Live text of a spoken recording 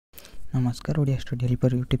नमस्कार Odia study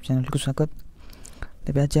helper YouTube channel को स्वागत।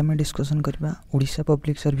 तेज आज आम डिस्कसन करवा ओडिशा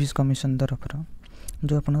पब्लिक सर्विस कमिशन तरफ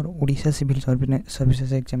जो आप ओडिशा सिविल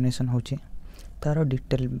सर्विसेज एग्जामिनेशन होची तार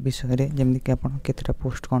डिटेल विषय रे जमि कि आप केतेटा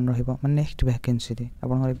पोस्ट कौन रहा नेक्स्ट वैकेंसी रे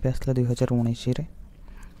आप आसला 2019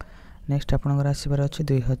 नेक्स्ट आपंकर आसबार अच्छे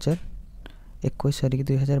 2021 सरिक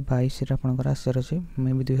 2022 आपंकर आसार अच्छे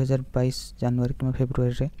मे भी 2022 जनवरी कि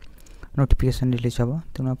फेब्रुआरी नोटिफिकेशन रिलीज हम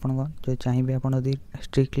तेणु आप जो चाहिए आप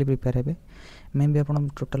स्ट्रिक्टली प्रिपेयर हे मे भी आप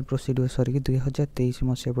टोटाल प्रोसीड्यूर सरिक 2023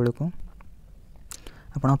 मसीहा बेलू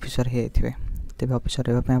आप ऑफिसर हो जाइए। तेज ऑफिसर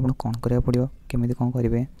होगापी आप कौन करा पड़ो केमी कौन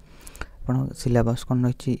करेंगे आप सिलेबस कौन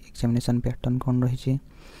रही एग्जामिनेशन पैटर्न कौन रही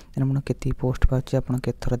के पोस्ट पाचे आप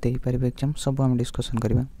केथर दे पारे एग्जाम सब आम डिस्कसन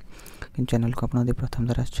करवा कि चैनल को आप प्रथम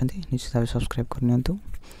थर निश्चित भाव सब्सक्राइब करनी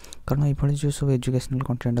कारण ये जो सब एजुकेशनल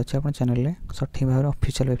कंटेंट अच्छे आप चैनल में सठिक भाव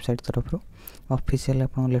ऑफिशियल वेबसाइट तरफ ऑफिशियल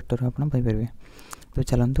आप लेटर आप पाइपर। तो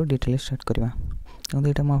चलते डिटेल स्टार्ट करवा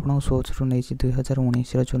देखो यहाँ मुझे सोच रू नहीं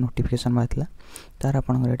 2019 जो नोटिफिकेशन बाहर तार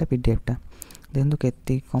आप पीडीएफटा देखो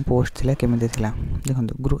के कौन पोस्ट थी केमी थी देखो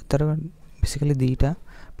ग्रुप तार बेसिकली दुईटा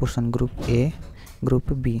portion group A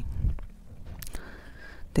group B.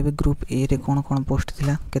 Tej group A रे कौन कौन पोस्ट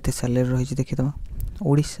थी केते सैलरी रही देखीद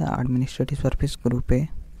Odisha administrative service group A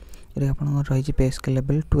आप रही पे स्केल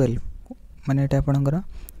लेवल 12 माने ये आपंकर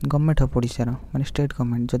गवर्नमेंट ऑफ ओडिशा माने स्टेट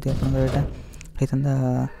गवर्नमेंट जदि होता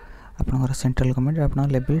आपंकर सेंट्रल गवर्नमेंट आप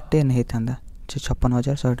लेवल 10 होता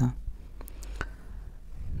 56,100 टका।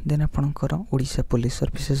 देन आपंकर ओडिशा पुलिस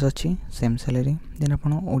सर्विसेज अच्छी सेम सैलरी। देन आप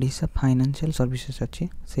ओडिशा फाइनेंशियल सर्विसेज अच्छी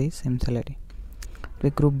से सेम सैलरी। तो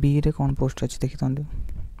ग्रुप बी रे कौन पोस्ट अच्छी देखी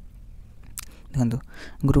देखो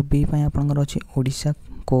ग्रुप बी आपंकर अच्छी ओडिशा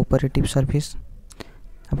कोऑपरेटिव सर्विस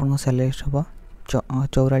आपन सैलरी हम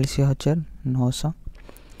 44,900।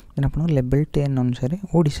 देन आप लेवल 10 अनुसार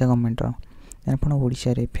ओडिशा गवर्नमेंट देन आप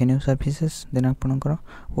ओडिशा रेवेन्यू सर्विसेज देन आपंकर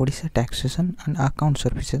Odisha taxation and account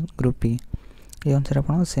services group B ये अनुसार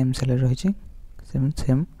आप सेम सैलरी रही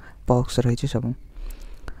सेम पॉक्स रही सब।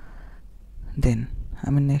 देन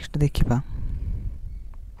आम नेक्स्ट देखा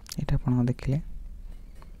ये आप देखिले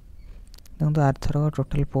देखो आरथर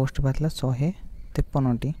टोटाल पोस्ट बाहर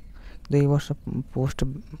 153टी। तो ये वर्ष पोस्ट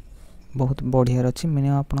बहुत बढ़िया अच्छी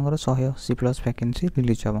मिनिमम आपंकर 180+ वैकेंसी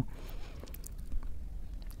रिलीज हम।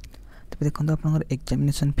 तेज देखो आपंकर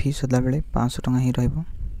एग्जामिनेशन फी सदा बेले 500 टका ही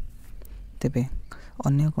रेबे।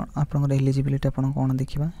 अन्य आपंकर एलिजिबिलिटी आप कौन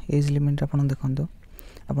देखा एज लिमिट आप देखो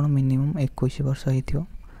आप मिनिमम 21 वर्ष हो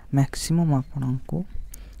मैक्सिमम आपन को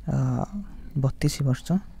 32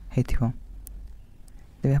 वर्ष हो।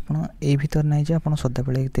 तेज आप भर नहीं जे आप सदा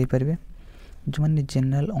बेले दे पारे जो मैंने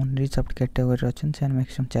जनरल अनरिजर्व्ड कैटेगरी अच्छे से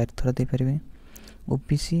मैक्सिमम 4 थर दे पारे।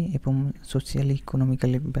 ओपीसी एवं सोशल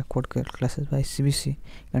इकोनॉमिकली बैकवर्ड क्लासेस बा एससीबीसी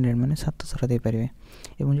कैंडिडेट मैंने 7 थर दे पारे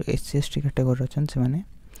और जो एससी एसटी कैटेगरी अच्छे से मैंने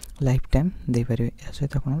लाइफ टाइम दे पारे। या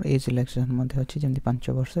सहित आप एज रिलैक्सेशन अच्छी जमी 5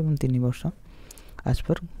 वर्ष और 3 वर्ष as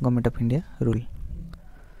per government of India rule.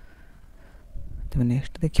 तो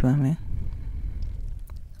नेक्स्ट देखा आम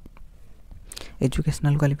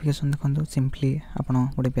एजुकेशनल क्वालिफिकेशन देखो सिंपली आप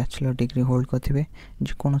गोटे बैचलर डिग्री होल्ड करेंगे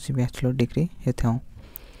जेकोसी बैचलर डिग्री होते हो।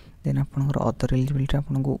 देन आपंकर अदर एलिजिबिलिटी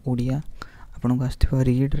आपको ओडिया आपको आसो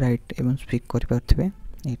रीड राइट एवं स्पीक करें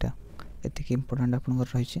यहाँ ये इम्पोर्टाट आपंकर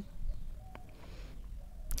रही।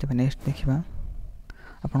 तब नेक्स्ट देखा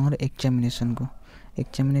आपंकर एग्जामिनेशन को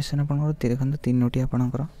एग्जामिनेशन आपंकर देखो 3टी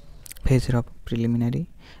आपंकर फेज प्रिलिमिनारी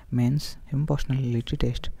मेंस एवं पर्सनालिटी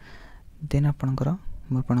टेस्ट। देन आपंकर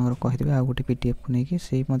मुझे कहीदेवी आ गोटे पीडीएफ को लेकिन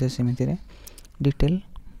से सेमती डिटेल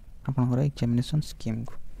आपंकर एग्जामिनेशन स्कीम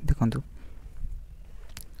को देखो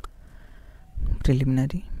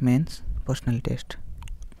प्रिलिमिनारी मेंस पर्सनल टेस्ट।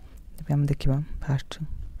 तब आम देखा फास्ट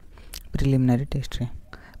प्रिलिमिनारी टेस्ट रे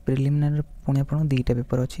प्रिलिमिनारी पुणी आप 2टा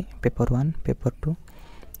पेपर अच्छी पेपर 1 पेपर 2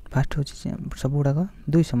 फास्ट हो सब गुड़ाक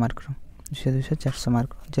 200 mark 200 400 mark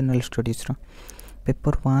general studies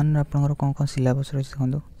paper 1 आपंकर कौन कौन सिलेबस रही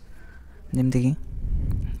देखो जमीक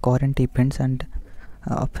current events end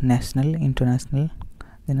of national international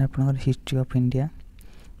then आपंकर हिस्ट्री ऑफ इंडिया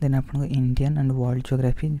देन आपंकर Indian and world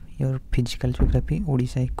geography your physical geography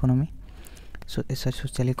Odisha economy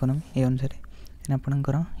social economy ये अनुसार देन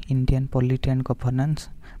आपंकर Indian polity and governance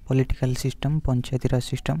political system Panchayati Raj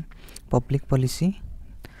system public policy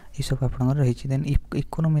ये सब आपंकर रही। Then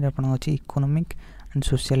economy आप अच्छी economic and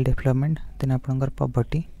social development then आपंकर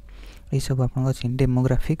पॉवर्टी ये सब आप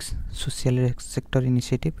डेमोग्राफिक्स सोशल सेक्टर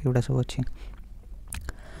इनिशिएटिव एगुड़ा सब अच्छे।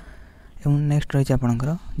 नेक्स्ट रही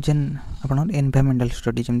आपंकर जेन आप एनवायरमेंटल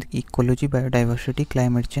स्टडी जमी ecology biodiversity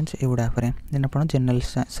climate change एगुड़ा then आप general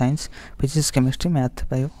science physics chemistry math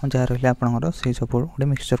bio जहाँ रहा आपंकर से सब गोटे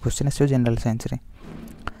मिक्सचर क्वेश्चन आस जनरल साइंस रे।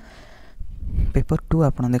 पेपर 2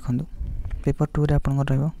 आपण देखंतु पेपर 2 रे आपण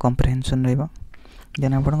रहइबो कॉम्प्रिहेंशन रहइबो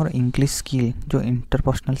देन आपण इंग्लिश स्किल जो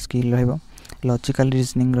interpersonal skill रहइबो logical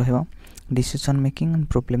reasoning रहइबो decision making and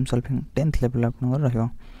problem solving 10th level आपण रहइबो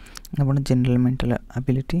आपण जनरल मेंटल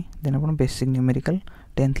एबिलिटी देन आपण basic numerical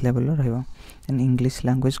 10th level रहइबो then English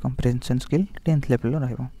language comprehension skill 10th level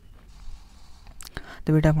रहइबो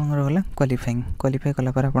तो बेटा आपण गला क्वालिफाई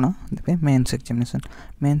कला पर आपण देबे मेंस एग्जामिनेशन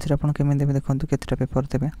मेंस रे आपण केमे देबे देखंतु केतरा पेपर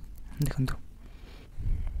देबे देखंतु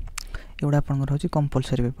एवडा आपण रहउची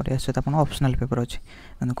कंपलसरी पेपर या सहित आपण ऑप्शनल पेपर अछि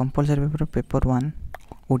compulsory paper 1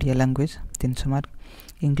 Odia language 300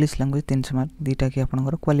 mark English language 300 mark दीटा कि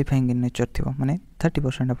आपण क्वालिफाइंग इन नेचर थिबो माने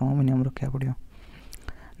 30% आपण मिनिमम रखिया पड़ियो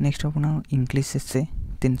नेक्स्ट आपण इंग्लिश एसे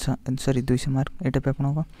 200 मार्क एटा पे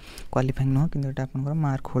आपण क्वालिफाइंग न किंतु एटा आपण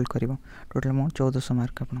mark hold करिवो total amount 1400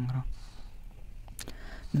 mark आपण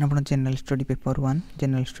देन आपण general study paper 1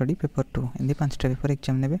 general study paper 2 एंदी पांचटा paper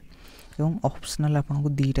exam नेबे एवं ऑप्शनल आपन को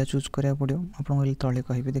दीटा चूज करिया पड़ियो आपन को तळे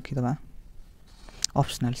कहिबे देखि दबा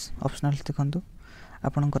ऑप्शनल्स देखंतु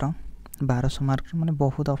आपन को 1200 मार्क माने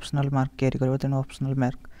बहुत ऑप्शनल मार्क कैरी करबो तेन ऑप्शनल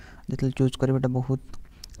मार्क जतल चूज करबेटा बहुत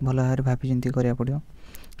भलो हार भाबी चिंती करिया पड़ियो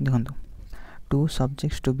देखंतु 2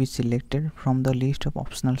 subjects to be selected from the list of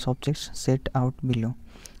optional subjects set out below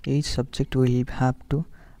each subject will have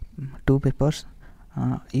two papers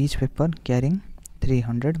each paper carrying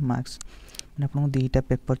 300 marks माने आपन को दीटा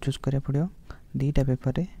पेपर चूज करिया पड़ियो दीटा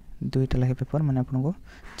पेपर रे दुईटा लागे पेपर माने आपन को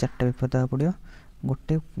चारटा पेपर दा पड़ियो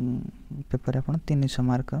गोटे पेपर आपन 300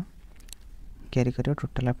 मार्क कैरी करियो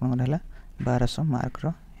टोटल आपन को हला 1200 मार्क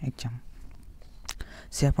रो एग्जाम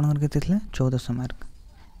से आपन केते थिले 1400 मार्क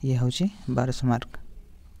ये होची 1200 मार्क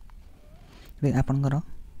बे आपन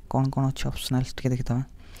कौन कौन अच्छे ऑप्शनल्स टिके देखितबा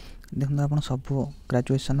देखंतु आपन सब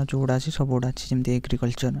ग्रेजुएशन जोड़ा अछि सब ओडा अछि जेमति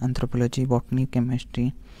agriculture anthropology botany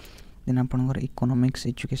chemistry then आपन इकोनॉमिक्स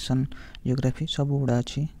एजुकेशन जियोग्राफी सब ओडा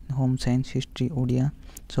अछि होम साइंस हिस्ट्री ओडिया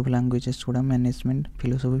सब languages Voda management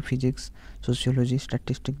philosophy physics sociology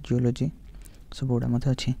statistics geology सब ओडा मते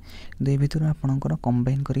अछि दे भितर आपन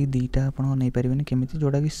कंबाइन करी दीटा आपन नै परिबेनी केमिति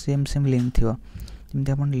जोडा कि सेम लिंक थिबो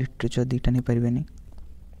जेमति आपन लिटरेचर दीटा नै परिबेनी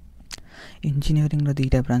इंजीनियरिंग रो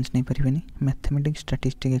दीटा ब्रांच नै परिबेनी मैथमेटिक्स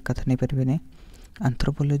स्टैटिस्टिक्स एक कथा नै परिबेनी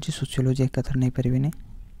एंथ्रोपोलॉजी सोशियोलॉजी एक कथा नै परिबेनी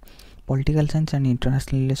political science and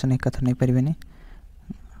international relation एक कथा नै परिबेनी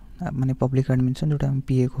माने पब्लिक एडमिनिस्ट्रेशन जोटा हम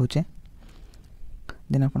पीए कहूचे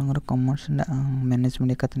देन आपन कॉमर्स एंड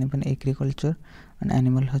मैनेजमेंट एक कथा नै परिबेनी agriculture and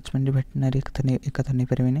animal husbandry veterinary एक कथा नै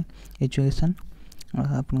परिबेनी एजुकेशन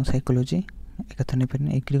आपन साइकोलॉजी एक कथा नै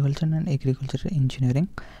परिबेनी एग्रीकल्चर एंड एग्रीकल्चर इंजीनियरिंग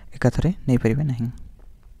एक कथा रे नै परिबे नाही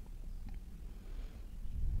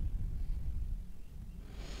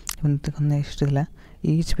नेक्स्ट दिला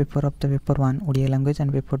each paper of the paper 1 Odia language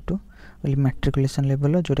and paper 2 will matriculation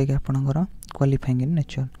level जोटा कि आपन क्वालिफाइंग इन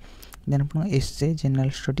नेचर देन आपन एसए जनरल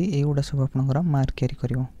स्टडी ए गुडा सब आपन मार्क कैरी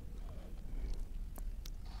करिवो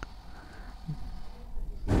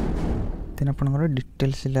देन आपन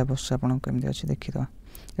डिटेल सिलेबस आपन केमि अछि देखि दवा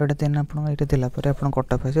एटा देन आपन एटा देला परे आपन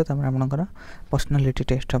कट ऑफ आसे तमे आपन पर्सनालिटी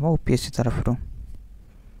टेस्ट हबो ओपीएससी तरफ रो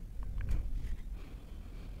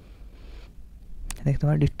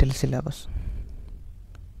देखतबा डिटेल सिलेबस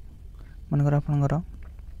मनकर आपनकर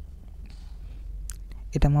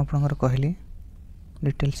एटा म आपनकर कहली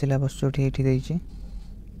डिटेल सिलेबस जोठी एठी देछि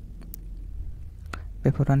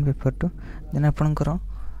पेपर 1 पेपर 2 देन आपनकर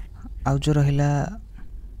आउ जो रहिला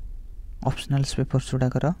ऑप्शनल्स पेपर जोडा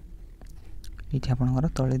कर एठी आपनकर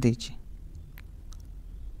तळे देछि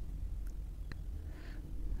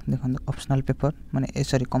देखंतु ऑप्शनल पेपर माने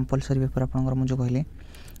सॉरी कंपलसरी पेपर आपनकर म जो कहली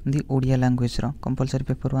दी ओडिया लैंग्वेज रो कंपलसरी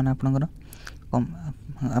पेपर 1 आपनकर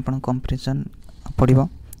आपन compression पडिबो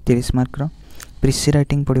 30 mark row प्रीसी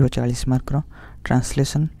writing पडिबो 40 mark row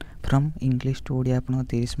translation from English to Odia आपन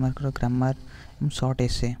 30 मार्क रो grammar short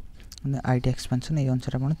essay idea expansion ए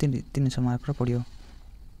अनुसार आपन 300 मार्क रो पडिबो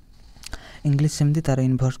इंग्लिश सेमदी तार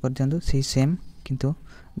इन्वर्स कर दियंतु से सेम किंतु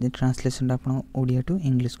जे ट्रांसलेशन आपन ओडिया टू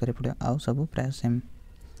इंग्लिश करे पडिबो आ सब प्राय सेम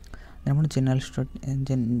आपण जनरल स्टडी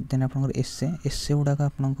देन आपन एसे उडा का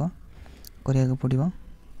आपन को करिया के पडिबो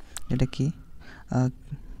जेटा कि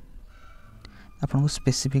आपन को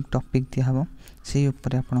स्पेसिफिक टॉपिक दिया हबो से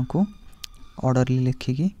ऊपर आपन को ऑर्डरली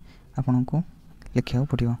लिखि कि आपन को लिखिया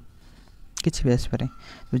पडिबो किछि भी आसपारे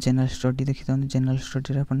जनरल स्टडी देखि त जनरल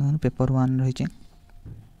स्टडी रे आपन पेपर 1 रहि छै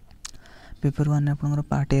पेपर 1 ने आपन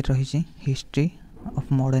पार्ट ए रहि छै history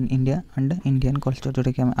of modern India and Indian culture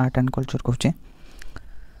जोटा कि हम आर्ट एंड कल्चर कहूचे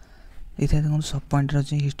इथे देखो सब पॉइंट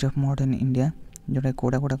रही हिस्ट्री ऑफ मॉडर्न इंडिया जोटा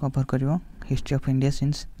कोड़ा कोड़ा cover करिवो history of India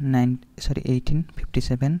since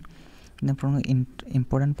 1857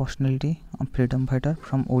 important personality of freedom fighter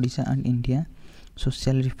from Odisha and India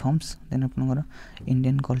social reforms then आपनकर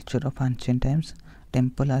Indian culture of ancient times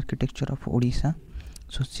temple architecture of Odisha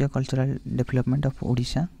socio cultural development of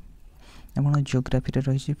Odisha आपन geography रे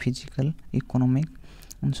रही physical economic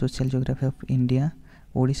and social geography of India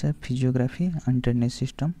Odisha physiography and drainage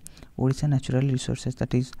system Odisha natural resources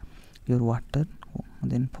that is your water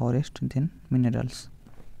then forest then minerals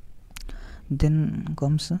then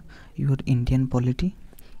comes your Indian polity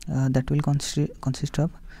that will consist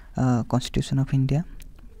of constitution of India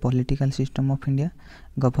political system of India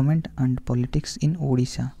government and politics in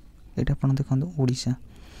Odisha एटा आपण देखंतु ओडिशा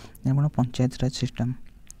आपण पंचायत राज system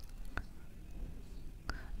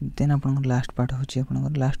then आपण last part होची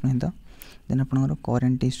आपण last नहीं तो then आपनकर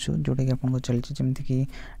current issue जोटा कि आपन चलछि जेमति कि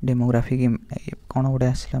डेमोग्राफी की कोन गुडा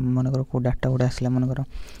आसला मनकर को डाटा गुडा आसला मनकर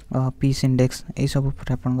पीस इंडेक्स ए सब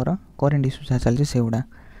पर आपनकर करेंट इश्यू जा चलछि से गुडा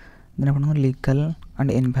देन आपनकर लीगल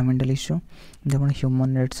एंड एनवायरमेंटल इश्यू जब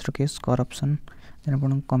ह्यूमन राइट्स रो केस करप्शन देन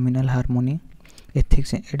आपन कम्युनल हार्मोनी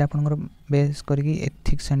एथिक्स एटा आपनकर बेस करके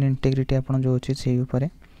एथिक्स एंड इंटीग्रिटी आपन जो अछि से ऊपर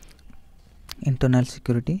इंटरनल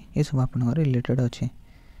सिक्योरिटी ए सब आपनकर रिलेटेड अछि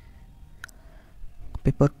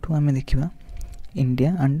पेपर 2 आम देखा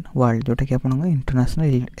इंडिया एंड वर्ल्ड जोटा कि आपन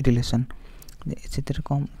इंटरनेशनल रिलेशन से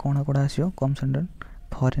कौन कौड़ा आसो कम centre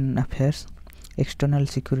foreign affairs external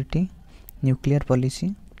security nuclear policy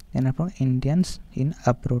then आप इंडियंस इन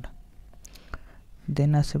अब्रोड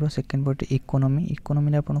देन आसो सेकेंड पार्ट इकोनॉमी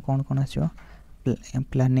इकोनॉमी आप कौन कौन आसो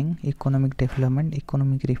planning economic development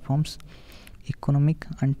economic reforms economic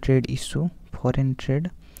and trade issue foreign trade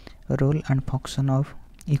role and function of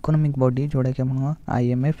economic body जोड़ा कि आप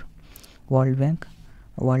IMF world bank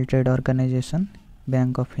world trade organisation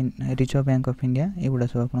bank of reserve bank of India एगुड़ा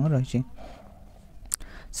सब आप रही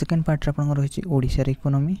सेकेंड पार्ट आप रही Odisha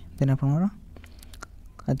economy then आप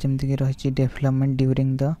जमीक रही development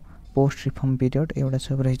during the post reform period एगुड़ा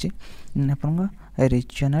सब रही आप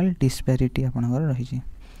रीजनल डिस्पैरिटी आप रही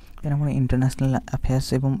देन आप इंटरनेशनल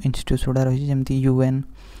अफेयर्स एवं इंस्टीट्यूट गुड़ा रही जमी UN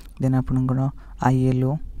देन आप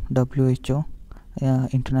ILO WHO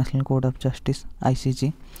international code of justice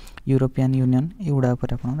ICJ European union एगुड़ा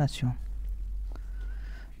पर आप आसो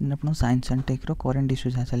then science and take row current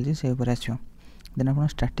issue जहाँ चलती से आसो देन आप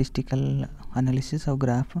स्टैटिस्टिकल एनालिसिस और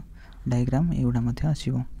ग्राफ डायग्राम एगुड़ा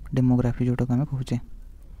आसो डेमोग्राफी जोटा को आम कहे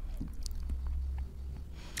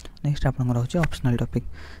नेक्स्ट आप रोचे ऑप्शनल टॉपिक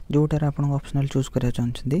जोटार आप ऑप्शनल चूज करा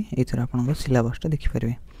चाहते ये आप सिलेबसटा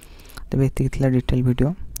देखिपारे तेज ये डिटेल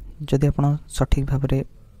वीडियो जदि आप सठिक भाव में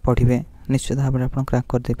पढ़े निश्चित भाव में आप क्रैक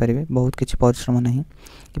करदे पारे बहुत किसी परिश्रम नहीं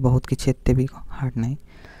कि बहुत किसी एते भी हार्ड नहीं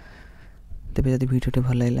तेज जब वीडियो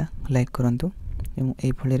भल लगा लाइक करूँ और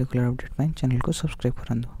ये रेगुलर अपडेट चैनल को सब्सक्राइब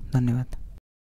करूँ धन्यवाद।